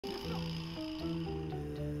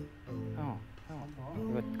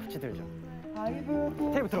같이 들죠.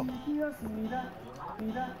 테이프 들어.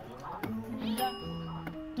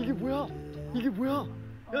 이게 뭐야? 이게 뭐야?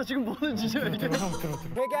 야 지금 뭐는 짓이야 이게?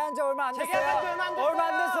 회개한 지 얼마 안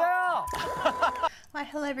됐어요. Why,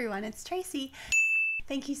 hello everyone, it's Tracy.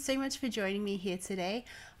 Thank you so much for joining me here today.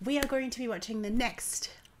 We are going to be watching the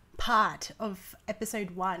next part of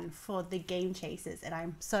episode 1 for the Game Chasers, and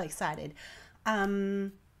I'm so excited.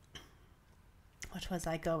 What was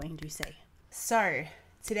I going to say? So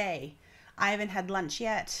today I haven't had lunch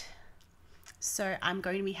yet, so I'm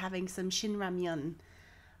going to be having some shin ramyun.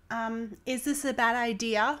 Is this a bad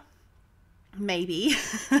idea? Maybe.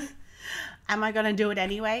 Am I gonna do it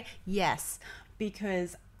anyway? Yes,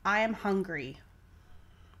 because I am hungry.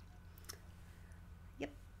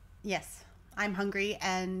 Yep, yes, I'm hungry,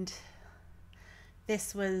 and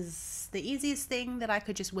this was the easiest thing that I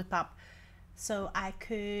could just whip up so I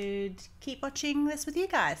could keep watching this with you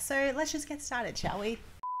guys. So let's just get started, shall we?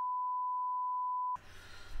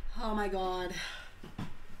 Oh my god.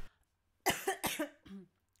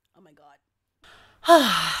 Oh my god.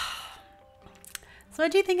 So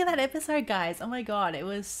what do you think of that episode, guys? Oh my god, it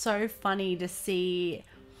was so funny to see,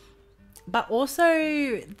 but also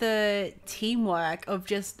the teamwork of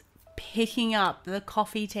just picking up the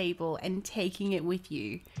coffee table and taking it with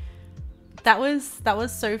you. That was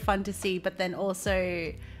so fun to see, but then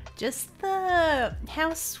also just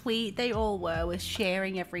how sweet they all were with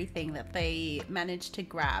sharing everything that they managed to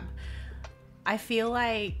grab. I feel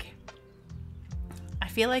like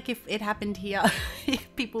if it happened here,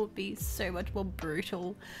 people would be so much more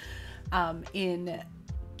brutal in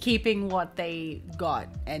keeping what they got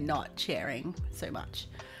and not sharing so much.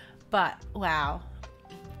 But wow,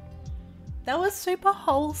 that was super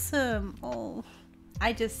wholesome. Oh,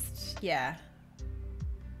 yeah,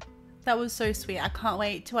 that was so sweet. I can't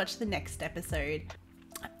wait to watch the next episode.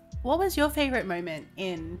 What was your favorite moment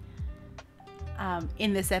in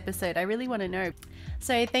this episode? I really want to know.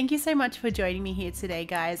 So thank you so much for joining me here today,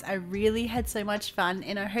 guys. I really had so much fun,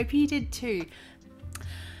 and I hope you did too.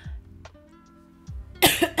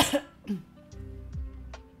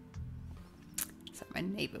 So my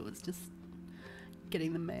neighbor was just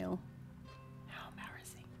getting the mail. How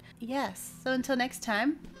embarrassing. Yes, so until next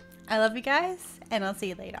time, I love you guys, and I'll see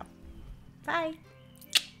you later. Bye.